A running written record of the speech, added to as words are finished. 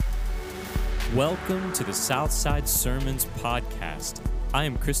Welcome to the Southside Sermons podcast. I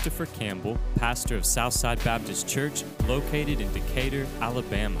am Christopher Campbell, pastor of Southside Baptist Church, located in Decatur,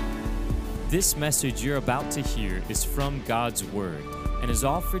 Alabama. This message you're about to hear is from God's Word and is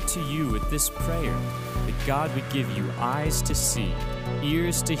offered to you with this prayer, that God would give you eyes to see,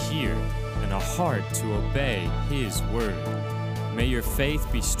 ears to hear, and a heart to obey His Word. May your faith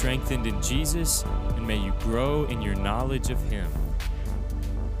be strengthened in Jesus, and may you grow in your knowledge of Him.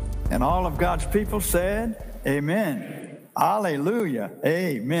 And all of God's people said, amen. Hallelujah.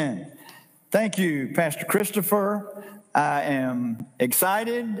 Amen. Thank you, Pastor Christopher. I am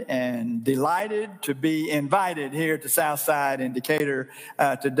excited and delighted to be invited here to Southside in Decatur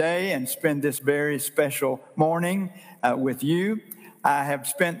today and spend this very special morning with you. I have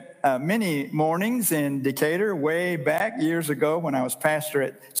spent many mornings in Decatur way back years ago when I was pastor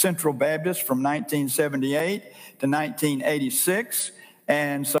at Central Baptist from 1978 to 1986.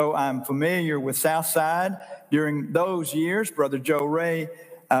 And so I'm familiar with Southside. During those years, Brother Joe Ray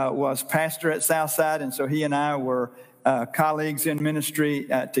was pastor at Southside, and so he and I were colleagues in ministry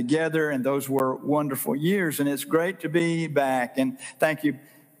together, and those were wonderful years, and it's great to be back. And thank you,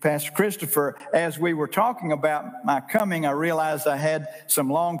 Pastor Christopher. As we were talking about my coming, I realized I had some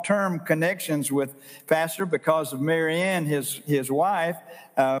long-term connections with Pastor because of Mary Ann, his wife.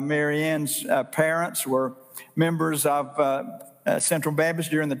 Mary Ann's parents were members of Central Baptist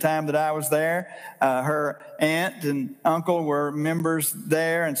during the time that I was there. Her aunt and uncle were members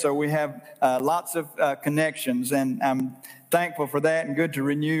there, and so we have lots of connections, and I'm thankful for that and good to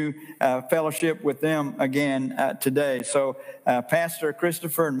renew fellowship with them again today. So Pastor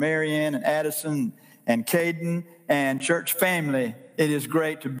Christopher and Mary Ann and Addison and Caden and church family, it is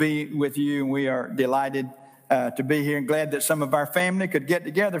great to be with you, and we are delighted to be here and glad that some of our family could get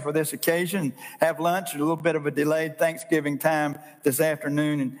together for this occasion, have lunch, a little bit of a delayed Thanksgiving time this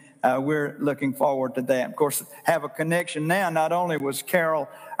afternoon, and we're looking forward to that. Of course, have a connection now. Not only was Carol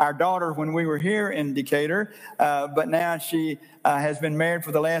our daughter when we were here in Decatur, but now she has been married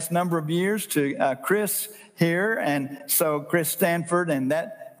for the last number of years to Chris here, and so Chris Stanford and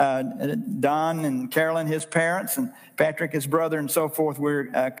that Don and Carolyn, his parents, and Patrick, his brother, and so forth.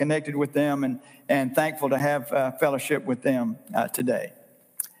 We're connected with them and thankful to have fellowship with them today.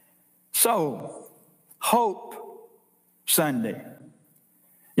 So, Hope Sunday.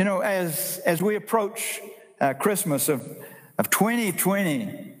 You know, as we approach Christmas of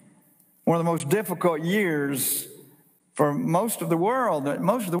 2020, one of the most difficult years for most of the world that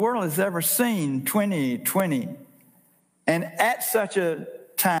most of the world has ever seen, 2020. And at such a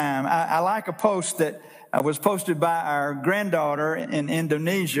time, I like a post that was posted by our granddaughter in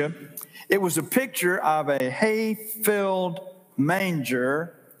Indonesia. It was a picture of a hay-filled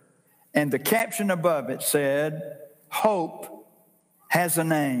manger, and the caption above it said, "Hope has a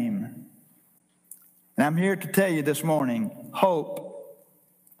name." And I'm here to tell you this morning, hope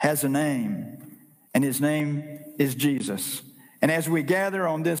has a name, and his name is Jesus. And as we gather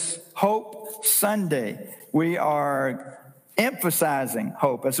on this Hope Sunday, we are emphasizing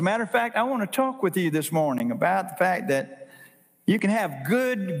hope. As a matter of fact, I want to talk with you this morning about the fact that you can have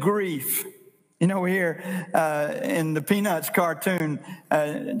good grief. You know, here in the Peanuts cartoon,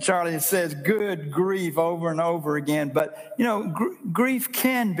 Charlie says good grief over and over again. But, you know, grief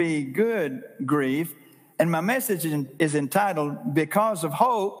can be good grief. And my message is entitled, Because of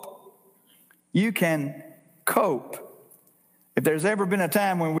Hope, You Can Cope. If there's ever been a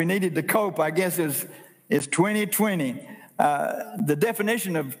time when we needed to cope, I guess it's 2020. The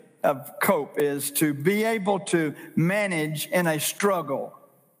definition of cope is to be able to manage in a struggle.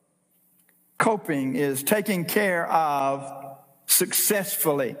 Coping is taking care of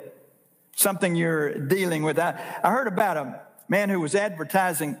successfully, something you're dealing with. I heard about a man who was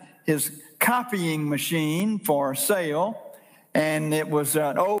advertising his copying machine for sale, and it was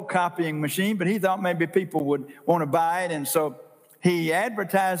an old copying machine, but he thought maybe people would want to buy it, and so he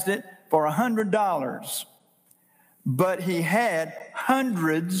advertised it for $100. But he had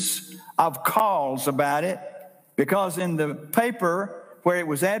hundreds of calls about it because in the paper where it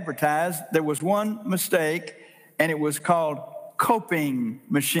was advertised, there was one mistake, and it was called coping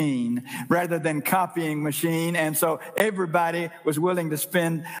machine rather than copying machine. And so everybody was willing to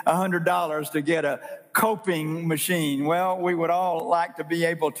spend $100 to get a coping machine. Well, we would all like to be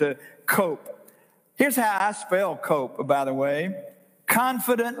able to cope. Here's how I spell cope, by the way.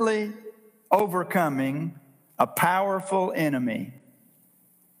 Confidently overcoming a powerful enemy.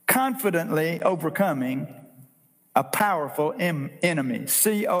 Confidently overcoming a powerful enemy.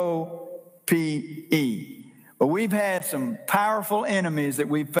 C-O-P-E. But we've had some powerful enemies that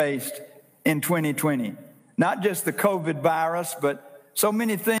we've faced in 2020. Not just the COVID virus, but so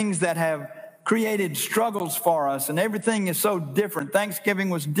many things that have created struggles for us, and everything is so different. Thanksgiving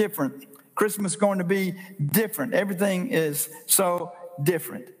was different. Christmas is going to be different. Everything is so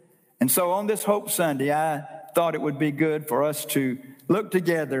different. And so on this Hope Sunday, I thought it would be good for us to look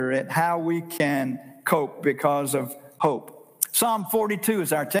together at how we can cope because of hope. Psalm 42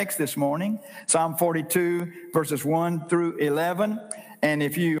 is our text this morning. Psalm 42, verses 1 through 11. And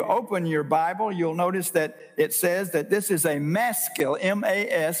if you open your Bible, you'll notice that it says that this is a maskil,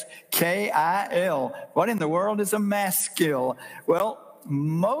 M-A-S-K-I-L. What in the world is a maskil? Well,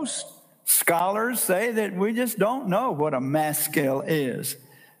 most scholars say that we just don't know what a maskil is.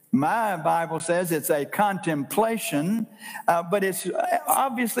 My Bible says it's a contemplation, but it's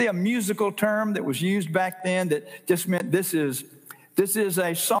obviously a musical term that was used back then that just meant this is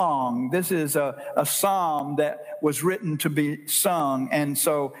a song. This is a psalm that was written to be sung. And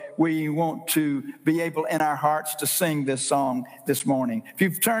so we want to be able in our hearts to sing this song this morning. If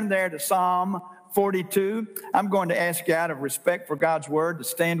you've turned there to Psalm 42, I'm going to ask you out of respect for God's word to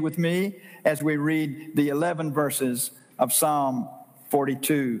stand with me as we read the 11 verses of Psalm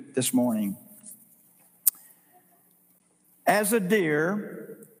 42 this morning. As a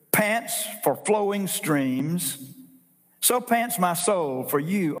deer pants for flowing streams, so pants my soul for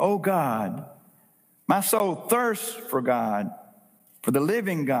you, O God. My soul thirsts for God, for the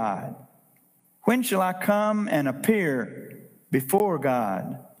living God. When shall I come and appear before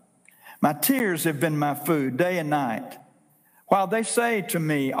God? My tears have been my food day and night, while they say to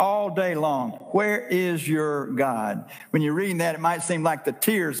me all day long, where is your God? When you're reading that, it might seem like the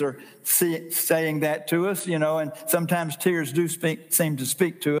tears are saying that to us, and sometimes tears do seem to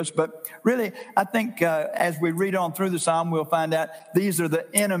speak to us. But really, I think as we read on through the psalm, we'll find out these are the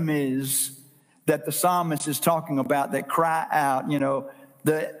enemies that the psalmist is talking about that cry out.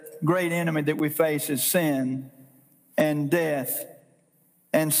 The great enemy that we face is sin and death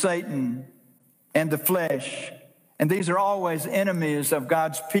and Satan and the flesh. And these are always enemies of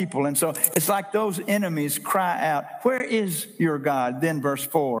God's people. And so it's like those enemies cry out, where is your God? Then verse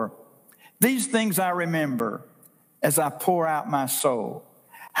 4, these things I remember as I pour out my soul,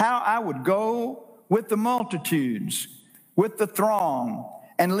 how I would go with the multitudes, with the throng,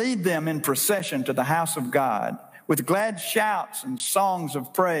 and lead them in procession to the house of God, with glad shouts and songs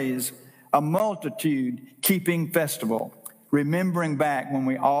of praise, a multitude keeping festival, remembering back when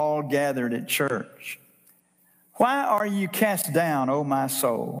we all gathered at church. Why are you cast down, O my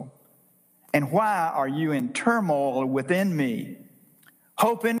soul? And why are you in turmoil within me?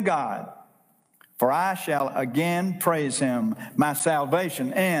 Hope in God, for I shall again praise him, my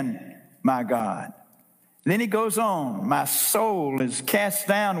salvation and my God. Then he goes on, my soul is cast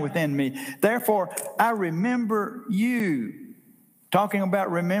down within me. Therefore, I remember you. Talking about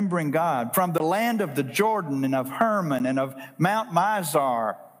remembering God. From the land of the Jordan and of Hermon and of Mount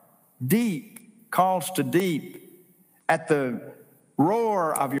Mizar, deep calls to deep. At the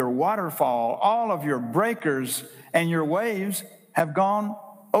roar of your waterfall, all of your breakers and your waves have gone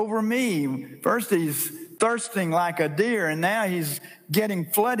over me. First he's thirsting like a deer, and now he's getting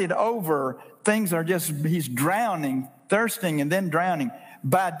flooded over. He's drowning, thirsting and then drowning.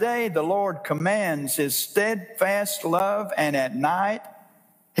 By day the Lord commands his steadfast love, and at night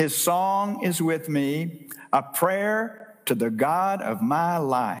his song is with me, a prayer to the God of my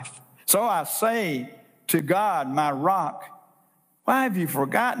life. So I say to God, my rock, why have you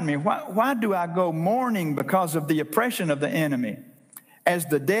forgotten me? Why do I go mourning because of the oppression of the enemy? As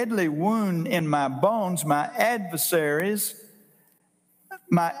the deadly wound in my bones, my adversaries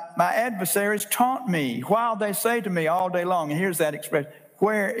taunt me while they say to me all day long, and here's that expression,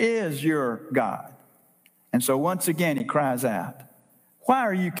 where is your God? And so once again he cries out, why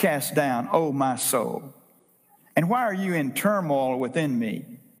are you cast down, O my soul? And why are you in turmoil within me?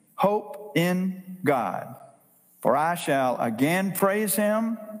 Hope in God, for I shall again praise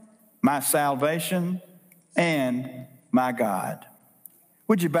him, my salvation and my God.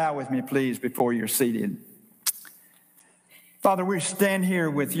 Would you bow with me, please, before you're seated? Father, we stand here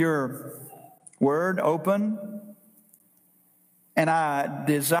with your word open, and I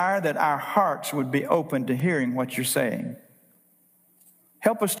desire that our hearts would be open to hearing what you're saying.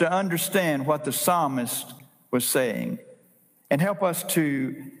 Help us to understand what the psalmist was saying, and help us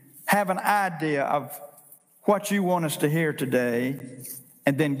to have an idea of what you want us to hear today,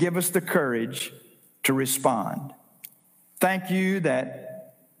 and then give us the courage to respond. Thank you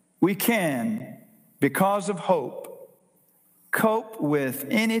that we can, because of hope, cope with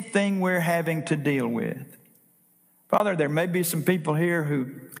anything we're having to deal with. Father, there may be some people here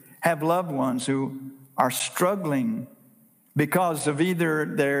who have loved ones who are struggling because of either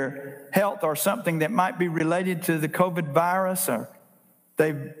their health or something that might be related to the COVID virus, or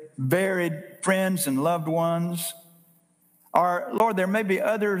they've buried friends and loved ones. Or, Lord, there may be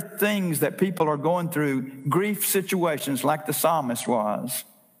other things that people are going through, grief situations like the psalmist was.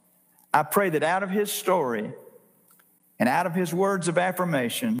 I pray that out of his story and out of his words of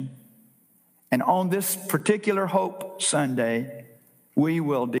affirmation, and on this particular Hope Sunday, we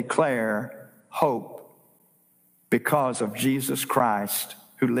will declare hope because of Jesus Christ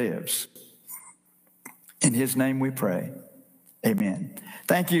who lives. In his name we pray. Amen.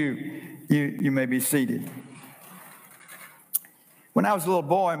 Thank you. You may be seated. When I was a little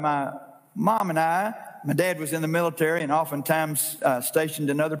boy, my mom and my dad was in the military and oftentimes stationed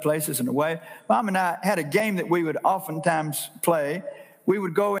in other places and away. Mom and I had a game that we would oftentimes play. We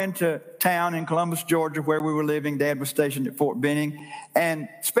would go into town in Columbus, Georgia, where we were living. Dad was stationed at Fort Benning. And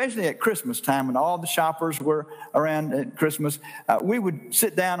especially at Christmas time, when all the shoppers were around at Christmas, we would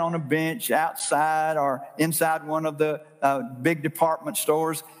sit down on a bench outside or inside one of the big department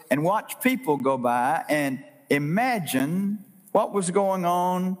stores and watch people go by and imagine what was going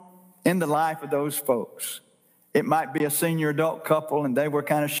on in the life of those folks. It might be a senior adult couple, and they were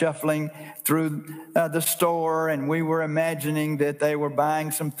kind of shuffling through the store, and we were imagining that they were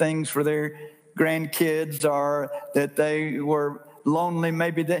buying some things for their grandkids, or that they were lonely,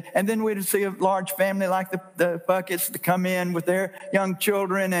 and then we'd see a large family like the Buckets to come in with their young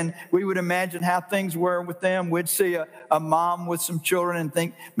children, and we would imagine how things were with them. We'd see a mom with some children and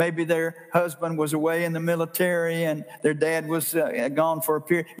think maybe their husband was away in the military and their dad was gone for a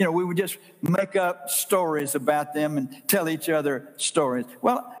period. We would just make up stories about them and tell each other stories.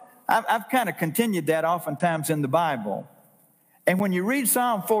 Well, I've kind of continued that oftentimes in the Bible. And when you read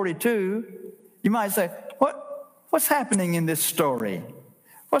Psalm 42, you might say, What's happening in this story?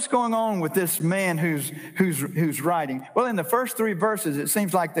 What's going on with this man who's writing? Well, in the first 3 verses, it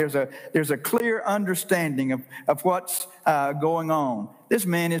seems like there's a clear understanding of what's going on. This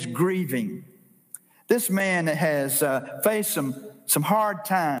man is grieving. This man has faced some hard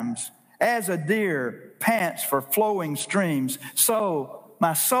times. As a deer pants for flowing streams, so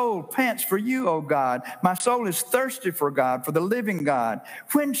my soul pants for you, O God. My soul is thirsty for God, for the living God.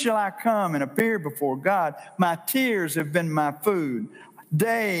 When shall I come and appear before God? My tears have been my food,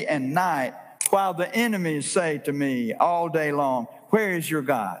 day and night, while the enemies say to me all day long, where is your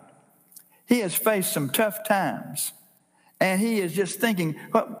God? He has faced some tough times. And he is just thinking,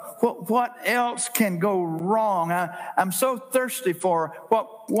 what else can go wrong? I'm so thirsty for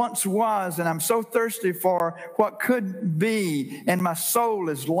what once was, and I'm so thirsty for what could be, and my soul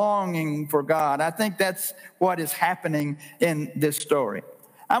is longing for God. I think that's what is happening in this story.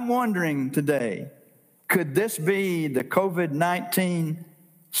 I'm wondering today, could this be the COVID-19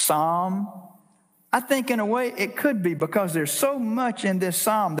 psalm? I think in a way it could be, because there's so much in this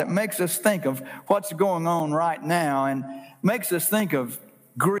psalm that makes us think of what's going on right now and makes us think of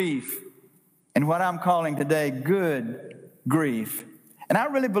grief and what I'm calling today good grief. And I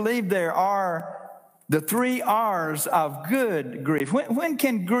really believe there are the 3 R's of good grief. When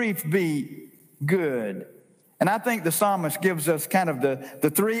can grief be good? And I think the psalmist gives us kind of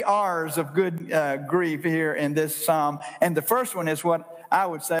the 3 R's of good grief here in this psalm. And the first one is what I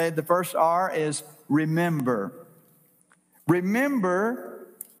would say the first R is remember. Remember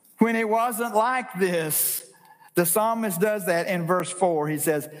when it wasn't like this. The psalmist does that in verse 4. He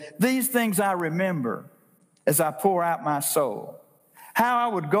says, these things I remember as I pour out my soul. How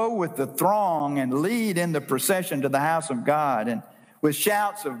I would go with the throng and lead in the procession to the house of God, and with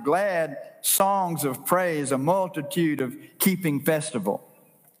shouts of glad songs of praise, a multitude of keeping festival.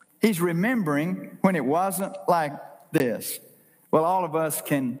 He's remembering when it wasn't like this. Well, all of us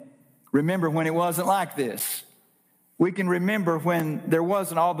can remember when it wasn't like this. We can remember when there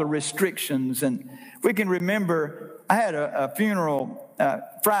wasn't all the restrictions, and we can remember, I had a funeral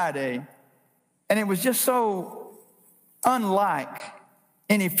Friday, and it was just so unlike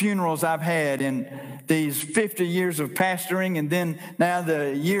any funerals I've had in these 50 years of pastoring, and then now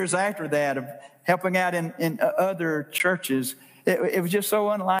the years after that of helping out in other churches. It was just so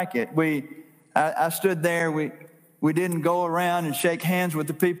unlike it. I stood there, we didn't go around and shake hands with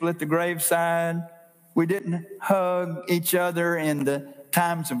the people at the graveside. We didn't hug each other in the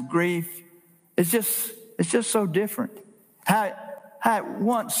times of grief. It's just so different. How it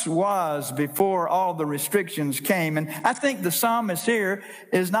once was before all the restrictions came. And I think the psalmist here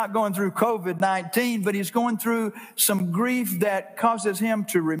is not going through COVID-19, but he's going through some grief that causes him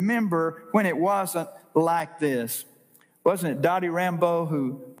to remember when it wasn't like this. Wasn't it Dottie Rambo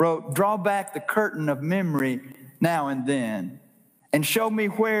who wrote, draw back the curtain of memory now and then, and show me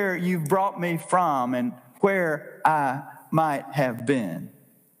where you've brought me from and where I might have been.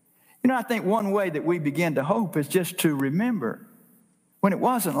 I think one way that we begin to hope is just to remember. when it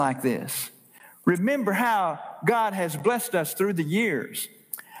wasn't like this. Remember how God has blessed us through the years.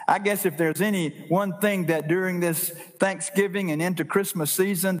 I guess if there's any one thing that during this Thanksgiving and into Christmas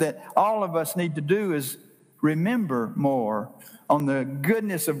season that all of us need to do is remember more on the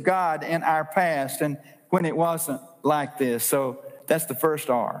goodness of God in our past and when it wasn't like this. So that's the first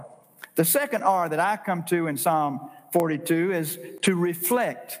R. The second R that I come to in Psalm 42 is to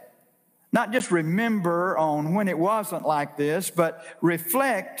reflect. Not just remember on when it wasn't like this, but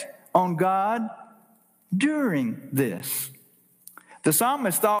reflect on God during this. The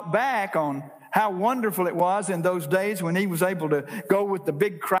psalmist thought back on how wonderful it was in those days when he was able to go with the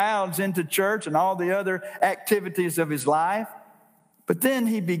big crowds into church and all the other activities of his life. But then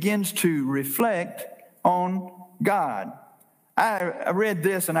he begins to reflect on God. I read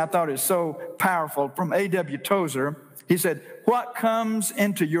this and I thought it's so powerful from A.W. Tozer. He said, "What comes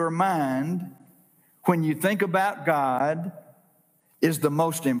into your mind when you think about God is the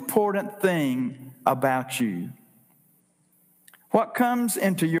most important thing about you." What comes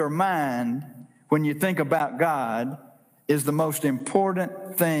into your mind when you think about God is the most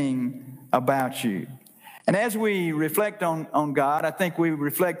important thing about you. And as we reflect on God, I think we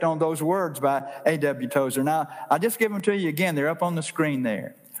reflect on those words by A.W. Tozer. Now, I'll just give them to you again. They're up on the screen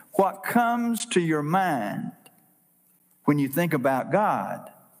there. What comes to your mind when you think about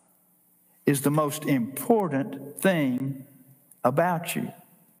God is the most important thing about you.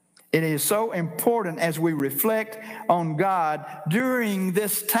 It is so important as we reflect on God during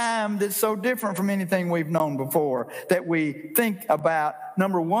this time that's so different from anything we've known before, that we think about,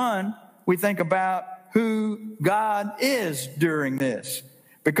 number one, we think about who God is during this.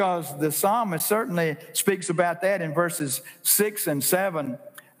 Because the psalmist certainly speaks about that in verses 6 and 7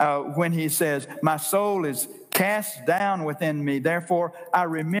 when he says, "My soul is cast down within me, therefore I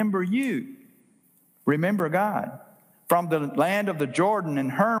remember you." Remember God. From the land of the Jordan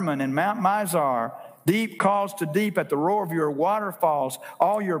and Hermon and Mount Mizar, deep calls to deep at the roar of your waterfalls.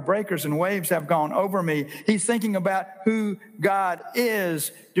 All your breakers and waves have gone over me. He's thinking about who God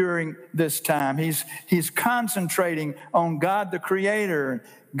is during this time. He's concentrating on God the Creator,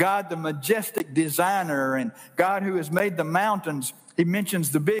 God the majestic designer, and God who has made the mountains. He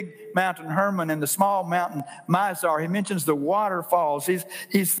mentions the big mountain Hermon and the small mountain Mizar. He mentions the waterfalls.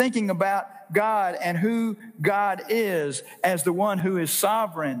 He's thinking about God and who God is as the one who is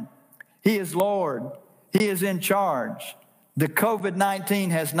sovereign. He is Lord. He is in charge. The COVID-19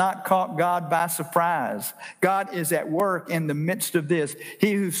 has not caught God by surprise. God is at work in the midst of this.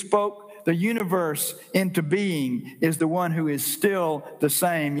 He who spoke the universe into being is the one who is still the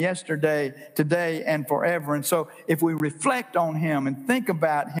same yesterday, today, and forever. And so if we reflect on him and think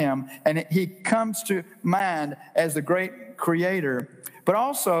about him, and he comes to mind as the great creator, but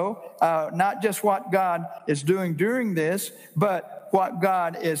also not just what God is doing during this, but what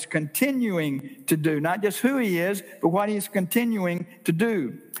God is continuing to do. Not just who he is, but what he's continuing to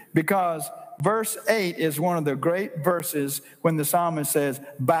do. Because verse 8 is one of the great verses when the psalmist says,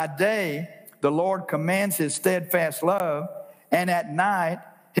 "By day the Lord commands his steadfast love, and at night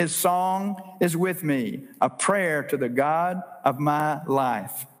his song is with me, a prayer to the God of my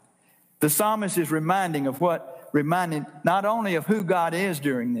life." The psalmist is reminding not only of who God is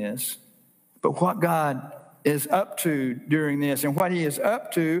during this, but what God is up to during this. And what he is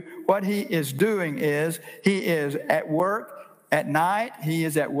up to, what he is doing is he is at work at night, he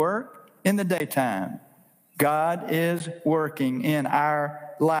is at work in the daytime. God is working in our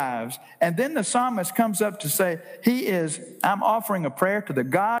lives. And then the psalmist comes up to say, I'm offering a prayer to the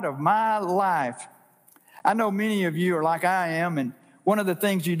God of my life. I know many of you are like I am, and one of the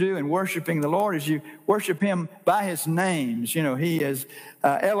things you do in worshiping the Lord is you worship him by his names. You know, he is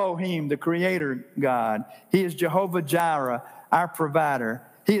Elohim, the creator God. He is Jehovah Jireh, our provider.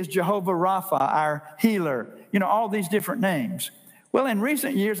 He is Jehovah Rapha, our healer. You know, all these different names. Well, in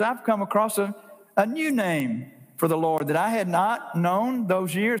recent years, I've come across a new name for the Lord that I had not known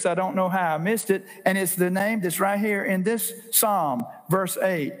those years. I don't know how I missed it. And it's the name that's right here in this psalm, verse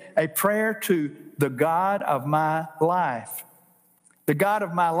 8, a prayer to the God of my life. The God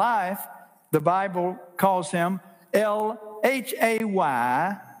of my life, the Bible calls him L-H-A-Y-Y-A-Y.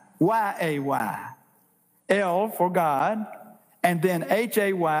 L for God, and then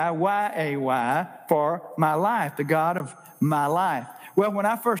H-A-Y-Y-A-Y for my life, the God of my life. Well, when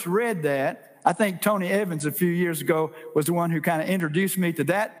I first read that, I think Tony Evans a few years ago was the one who kind of introduced me to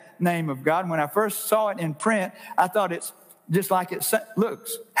that name of God. When I first saw it in print, I thought it's just like it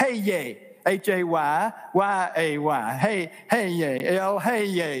looks. Hey, yay. H-A-Y-Y-A-Y. Hey, yay. L, hey,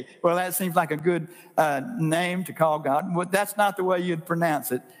 yay. Well, that seems like a good name to call God. But that's not the way you'd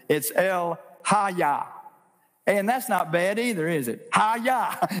pronounce it. It's El Hayah. And that's not bad either, is it?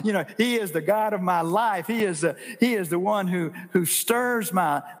 Hi-yah. You know, he is the God of my life. He is the one who stirs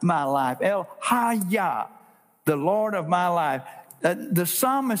my life. El Hayah, the Lord of my life. The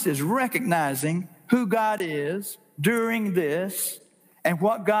psalmist is recognizing who God is during this and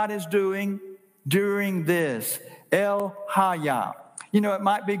what God is doing during this. El Hayah. You know, it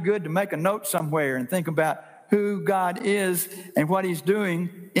might be good to make a note somewhere and think about who God is and what he's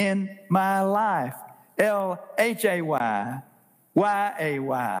doing in my life. El Hayah,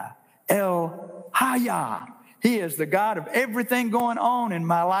 Y-A-Y, El Hayah. He is the God of everything going on in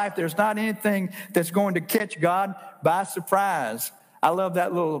my life. There's not anything that's going to catch God by surprise. I love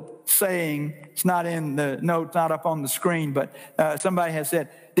that little saying. It's not in the note, not up on the screen, but somebody has said,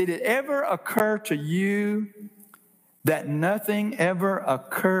 did it ever occur to you that nothing ever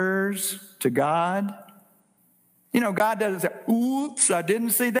occurs to God? You know, God doesn't say, oops, I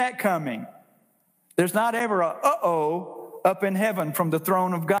didn't see that coming. There's not ever a uh-oh up in heaven from the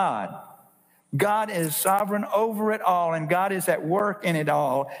throne of God. God is sovereign over it all, and God is at work in it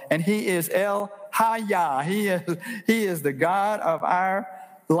all, and he is El Hayah. He is the God of our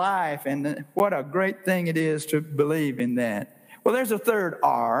life, and what a great thing it is to believe in that. Well, there's a third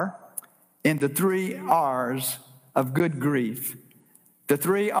R in the 3 R's of good grief. The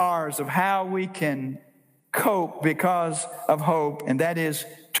 3 R's of how we can cope because of hope, and that is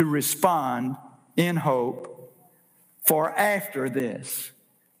to respond in hope for after this.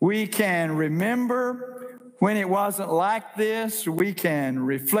 We can remember when it wasn't like this. We can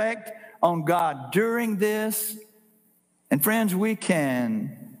reflect on God during this. And friends, we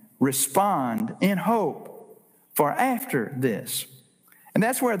can respond in hope for after this. And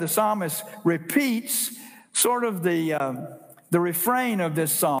that's where the psalmist repeats sort of the refrain of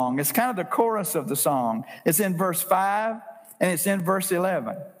this song. It's kind of the chorus of the song. It's in verse 5 and it's in verse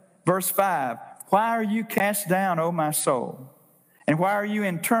 11. Verse 5, why are you cast down, O my soul? And why are you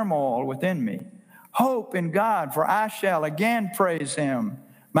in turmoil within me? Hope in God, for I shall again praise him,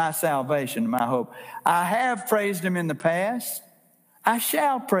 my salvation, my hope. I have praised him in the past. I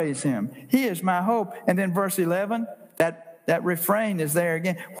shall praise him. He is my hope. And then verse 11, that refrain is there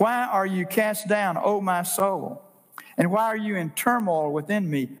again. Why are you cast down, O my soul? And why are you in turmoil within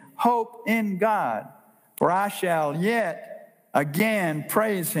me? Hope in God, for I shall yet again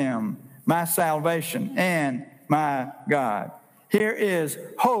praise him, my salvation and my God. Here is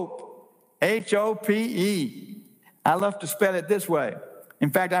hope, H-O-P-E. I love to spell it this way. In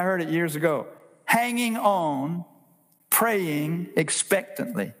fact, I heard it years ago. Hanging on, praying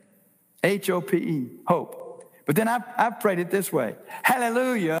expectantly. H-O-P-E, hope. But then I've prayed it this way.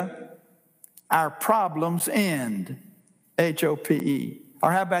 Hallelujah, our problems end. H-O-P-E.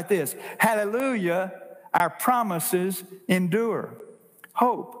 Or how about this? Hallelujah, our promises endure.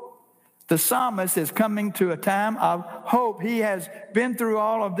 Hope. The psalmist is coming to a time of hope. He has been through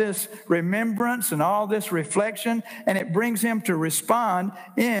all of this remembrance and all this reflection, and it brings him to respond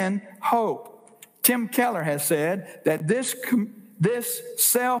in hope. Tim Keller has said that this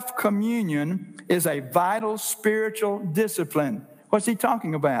self-communion is a vital spiritual discipline. What's he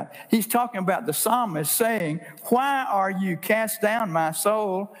talking about? He's talking about the psalmist saying, why are you cast down, my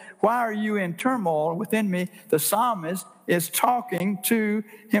soul? Why are you in turmoil within me? The psalmist is talking to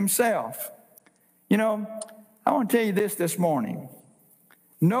himself. You know, I want to tell you this morning.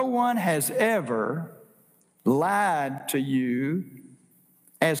 No one has ever lied to you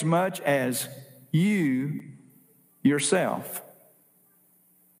as much as you yourself.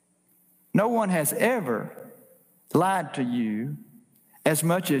 No one has ever lied to you as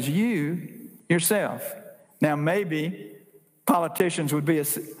much as you yourself. Now, maybe politicians would be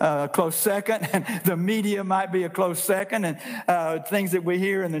a close second, and the media might be a close second, and things that we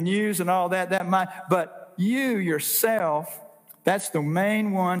hear in the news and all that might, but you yourself, that's the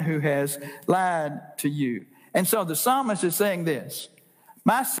main one who has lied to you. And so the psalmist is saying this,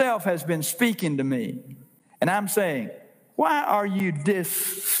 myself has been speaking to me, and I'm saying, why are you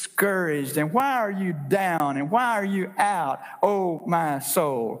discouraged, and why are you down, and why are you out, oh my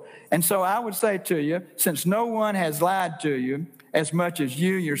soul? And so I would say to you, since no one has lied to you as much as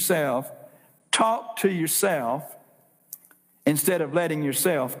you yourself, talk to yourself instead of letting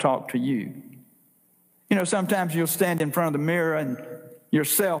yourself talk to you. You know, sometimes you'll stand in front of the mirror and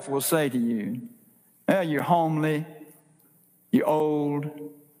yourself will say to you, well, you're homely, you're old,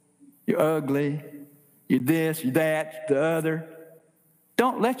 you're ugly, you're this, you're that, the other.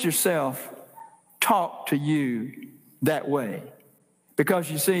 Don't let yourself talk to you that way. Because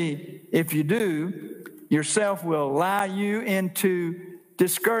you see, if you do, yourself will lie you into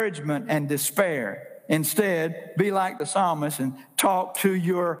discouragement and despair. Instead, be like the psalmist and talk to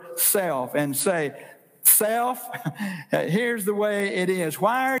yourself and say self, here's the way it is.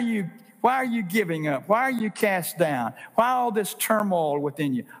 Why are you giving up? Why are you cast down? Why all this turmoil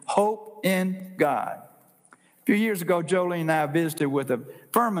within you? Hope in God. A few years ago, Jolene and I visited with a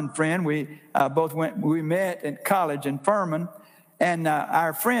Furman friend. We met at college in Furman, and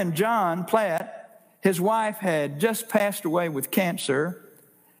our friend John Platt, his wife had just passed away with cancer,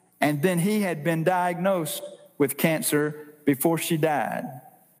 and then he had been diagnosed with cancer before she died.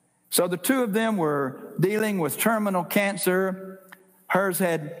 So the two of them were dealing with terminal cancer. Hers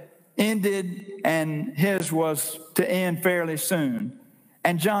had ended, and his was to end fairly soon.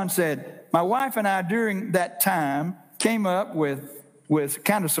 And John said, my wife and I during that time came up with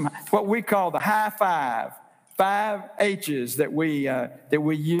kind of some, what we call the high five, 5 H's that we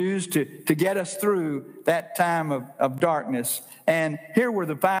used to get us through that time of darkness. And here were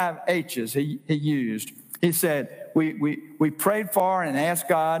the 5 H's he used. He said, we prayed for and asked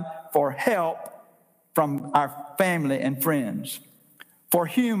God for help from our family and friends, for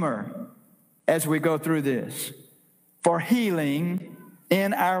humor as we go through this, for healing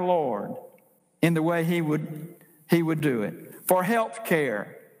in our Lord, in the way He would do it, for health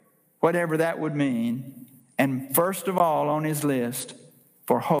care, whatever that would mean, and first of all on his list,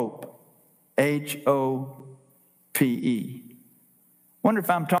 for hope, H-O-P-E. Wonder if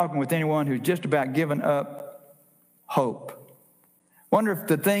I'm talking with anyone who's just about given up hope. Wonder if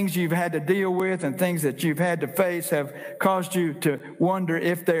the things you've had to deal with and things that you've had to face have caused you to wonder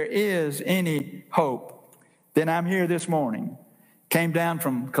if there is any hope. Then I'm here this morning. Came down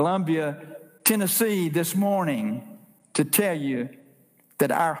from Columbia, Tennessee this morning to tell you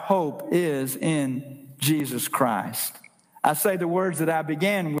that our hope is in Jesus Christ. I say the words that I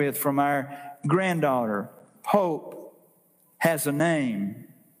began with from our granddaughter. Hope has a name,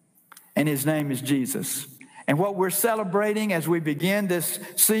 and his name is Jesus. And what we're celebrating as we begin this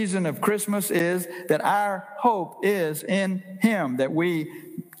season of Christmas is that our hope is in him, that we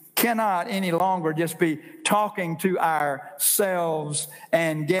cannot any longer just be talking to ourselves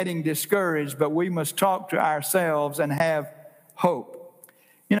and getting discouraged, but we must talk to ourselves and have hope.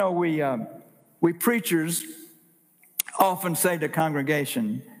 You know, we preachers often say to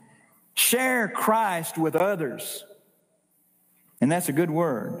congregation, share Christ with others. And that's a good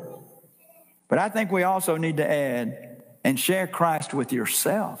word. But I think we also need to add, and share Christ with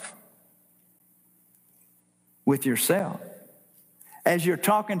yourself. With yourself. As you're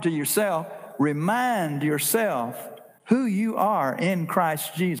talking to yourself, remind yourself who you are in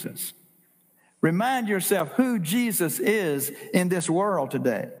Christ Jesus. Remind yourself who Jesus is in this world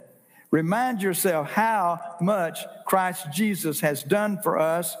today. Remind yourself how much Christ Jesus has done for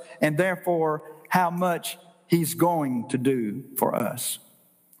us, and therefore how much he's going to do for us.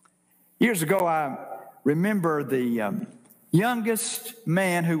 Years ago, I remember the youngest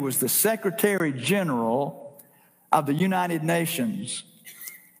man who was the Secretary General of the United Nations,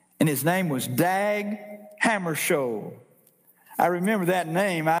 and his name was Dag Hammarskjöld. I remember that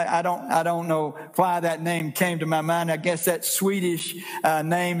name. I don't know why that name came to my mind. I guess that Swedish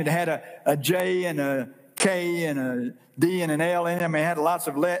name, it had a J and a K and a D and an L in it. I mean, it had lots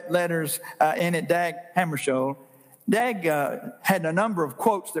of letters in it, Dag Hammarskjöld. Dag had a number of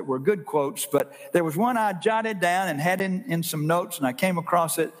quotes that were good quotes, but there was one I jotted down and had in some notes, and I came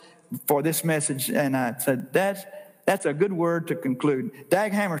across it for this message, and I said, that's a good word to conclude.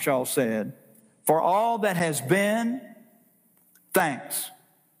 Dag Hammarskjöld said, for all that has been, thanks.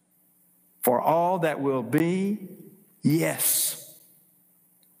 For all that will be, yes.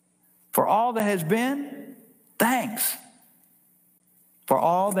 For all that has been, thanks. For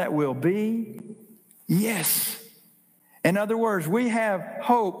all that will be, yes. In other words, we have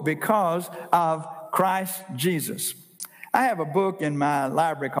hope because of Christ Jesus. I have a book in my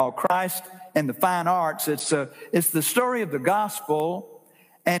library called Christ and the Fine Arts. It's the story of the gospel,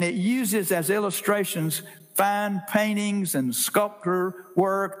 and it uses as illustrations fine paintings and sculpture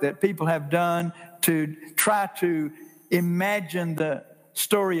work that people have done to try to imagine the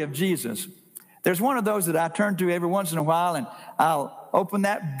story of Jesus. There's one of those that I turn to every once in a while, and I'll open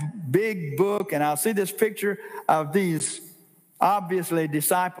that big book and I'll see this picture of these obviously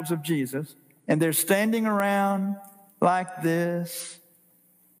disciples of Jesus, and they're standing around like this.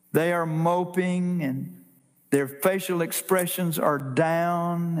 They are moping, and their facial expressions are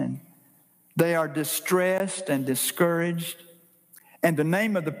down, and they are distressed and discouraged. And the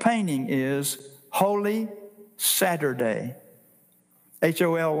name of the painting is Holy Saturday.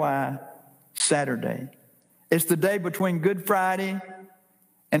 H-O-L-Y, Saturday. It's the day between Good Friday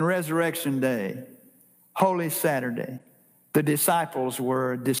and Resurrection Day. Holy Saturday. The disciples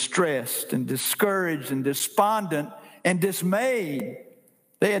were distressed and discouraged and despondent and dismayed.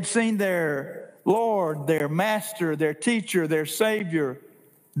 They had seen their Lord, their master, their teacher, their Savior,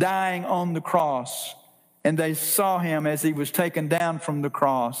 dying on the cross. And they saw him as he was taken down from the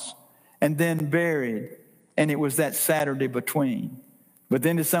cross and then buried. And it was that Saturday between. But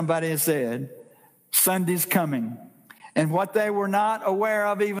then as somebody has said, Sunday's coming. And what they were not aware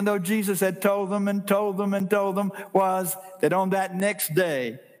of, even though Jesus had told them, was that on that next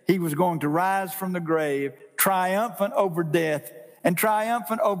day, he was going to rise from the grave, triumphant over death, and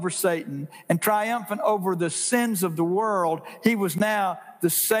triumphant over Satan, and triumphant over the sins of the world. He was now the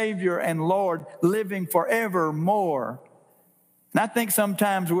Savior and Lord, living forevermore. And I think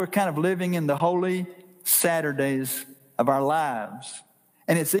sometimes we're kind of living in the holy Saturdays of our lives.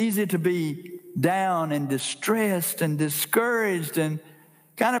 And it's easy to be down and distressed and discouraged and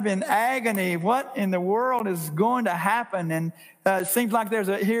kind of in agony. What in the world is going to happen? And it seems like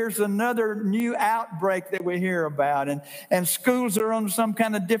here's another new outbreak that we hear about. And schools are on some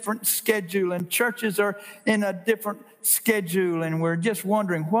kind of different schedule, and churches are in a different schedule, and we're just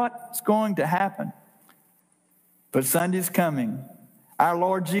wondering what's going to happen. But Sunday's coming. Our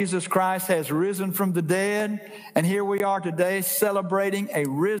Lord Jesus Christ has risen from the dead, and here we are today celebrating a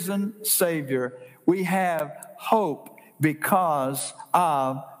risen Savior. We have hope because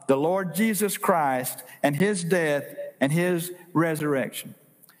of the Lord Jesus Christ and his death and his resurrection.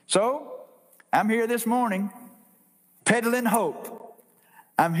 So, I'm here this morning peddling hope.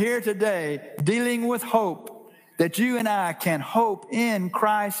 I'm here today dealing with hope, that you and I can hope in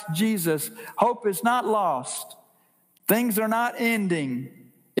Christ Jesus. Hope is not lost. Things are not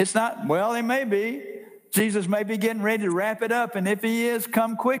ending. It's not, well, they may be. Jesus may be getting ready to wrap it up, and if he is,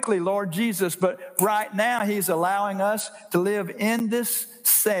 come quickly, Lord Jesus. But right now, he's allowing us to live in this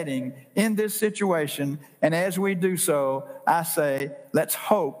setting, in this situation, and as we do so, I say, let's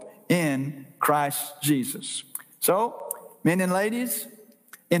hope in Christ Jesus. So, men and ladies,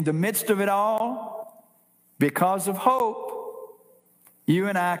 in the midst of it all, because of hope, you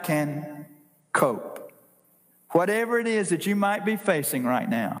and I can cope. Whatever it is that you might be facing right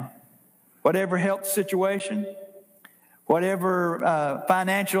now, whatever health situation, whatever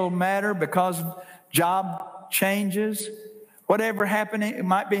financial matter because of job changes, whatever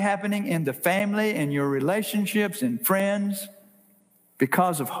might be happening in the family, in your relationships and friends,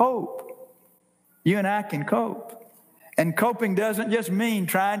 because of hope, you and I can cope. And coping doesn't just mean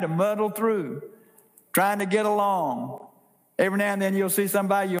trying to muddle through, trying to get along. Every now and then you'll see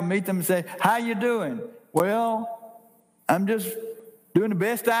somebody, you'll meet them and say, "How you doing?" "Well, I'm just doing the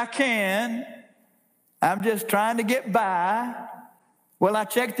best I can. I'm just trying to get by. Well, I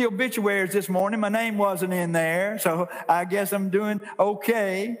checked the obituaries this morning. My name wasn't in there, so I guess I'm doing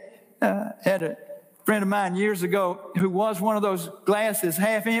okay." Had a friend of mine years ago who was one of those glasses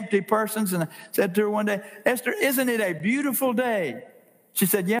half empty persons, and I said to her one day, "Esther, isn't it a beautiful day?" She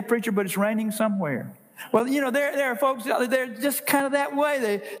said, "Yeah, preacher, but it's raining somewhere." Well, you know, there are folks, they're just kind of that way.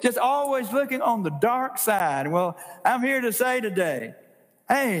 They just always looking on the dark side. Well, I'm here to say today,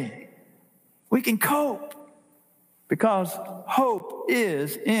 hey, we can cope because hope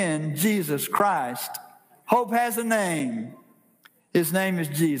is in Jesus Christ. Hope has a name. His name is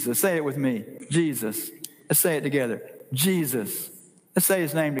Jesus. Say it with me. Jesus. Let's say it together. Jesus. Let's say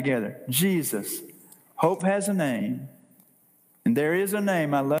his name together. Jesus. Hope has a name. And there is a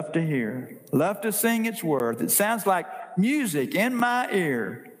name I love to hear, love to sing its worth. It sounds like music in my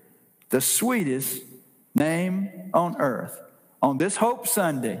ear. The sweetest name on earth. On this Hope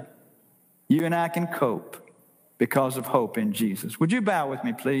Sunday, you and I can cope because of hope in Jesus. Would you bow with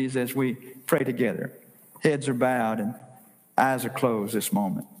me, please, as we pray together? Heads are bowed and eyes are closed this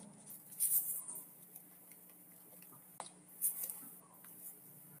moment.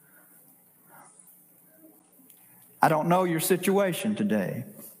 I don't know your situation today.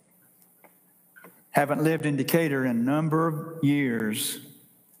 Haven't lived in Decatur in a number of years.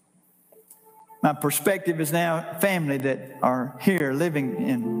 My perspective is now family that are here living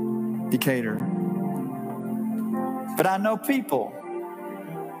in Decatur. But I know people.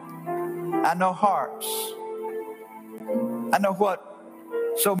 I know hearts. I know what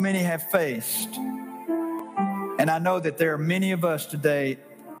so many have faced. And I know that there are many of us today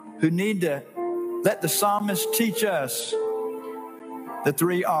who need to let the psalmist teach us the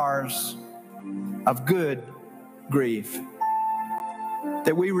 3 R's of good grief.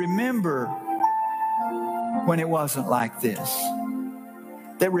 That we remember when it wasn't like this.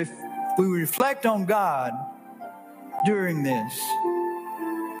 That we reflect on God during this.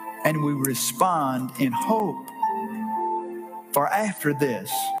 And we respond in hope. For after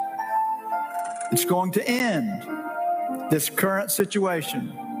this, it's going to end this current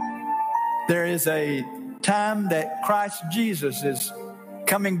situation. There is a time that Christ Jesus is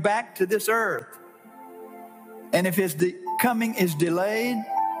coming back to this earth. And if his coming is delayed,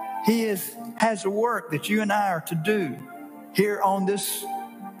 he has a work that you and I are to do here on this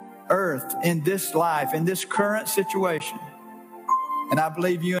earth, in this life, in this current situation. And I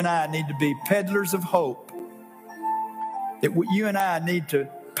believe you and I need to be peddlers of hope. That you and I need to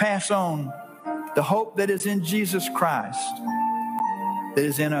pass on the hope that is in Jesus Christ, that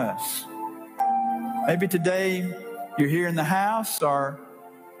is in us. Maybe today you're here in the house or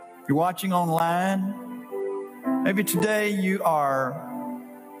you're watching online. Maybe today you are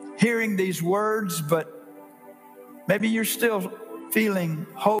hearing these words, but maybe you're still feeling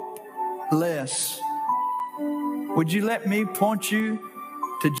hopeless. Would you let me point you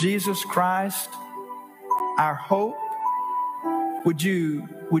to Jesus Christ, our hope? Would you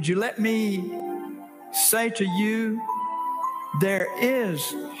let me say to you, there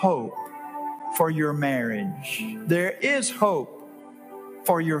is hope for your marriage. There is hope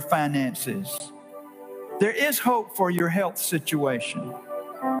for your finances. There is hope for your health situation.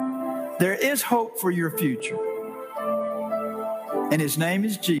 There is hope for your future. And his name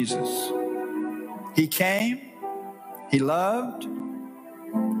is Jesus. He came, he loved,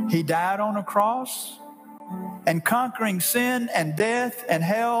 he died on a cross, and conquering sin and death and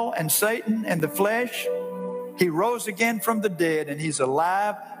hell and Satan and the flesh, he rose again from the dead, and he's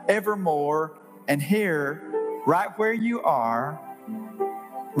alive evermore and here, right where you are,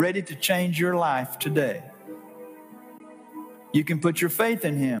 ready to change your life today. You can put your faith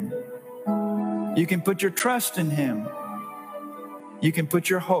in him. You can put your trust in him. You can put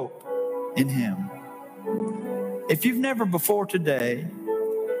your hope in him. If you've never before today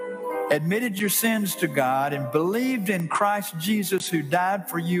admitted your sins to God and believed in Christ Jesus who died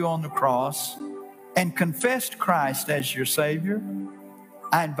for you on the cross and confessed Christ as your Savior,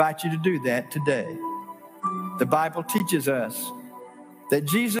 I invite you to do that today. The Bible teaches us that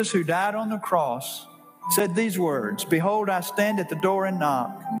Jesus who died on the cross said these words, "Behold, I stand at the door and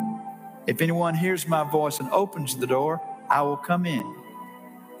knock. If anyone hears my voice and opens the door, I will come in."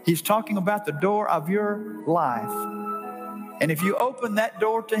 He's talking about the door of your life. And if you open that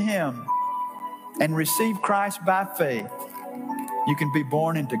door to him and receive Christ by faith, you can be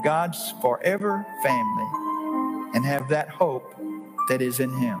born into God's forever family and have that hope that is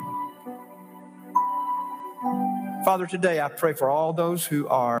in him. Father, today I pray for all those who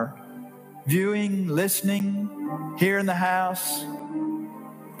are viewing, listening, here in the house,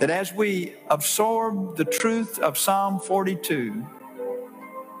 that as we absorb the truth of Psalm 42,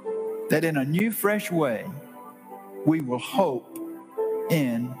 that in a new, fresh way, we will hope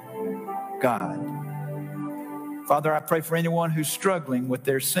in God. Father, I pray for anyone who's struggling with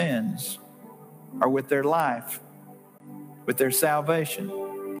their sins or with their life, with their salvation,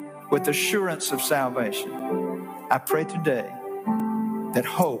 with assurance of salvation. I pray today that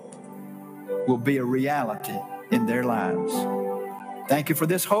hope will be a reality in their lives. Thank you for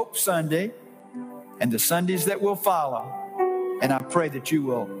this Hope Sunday and the Sundays that will follow. And I pray that you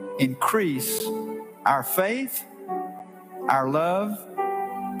will increase our faith, our love,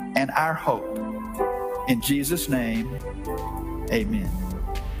 and our hope. In Jesus' name, amen.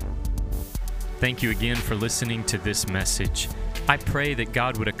 Thank you again for listening to this message. I pray that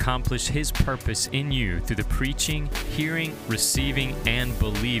God would accomplish his purpose in you through the preaching, hearing, receiving, and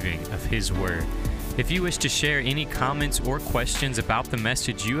believing of his word. If you wish to share any comments or questions about the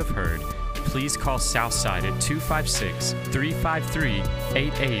message you have heard, please call Southside at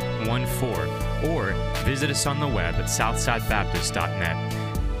 256-353-8814 or visit us on the web at southsidebaptist.net.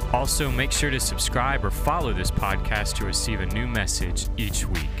 Also, make sure to subscribe or follow this podcast to receive a new message each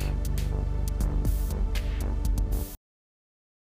week.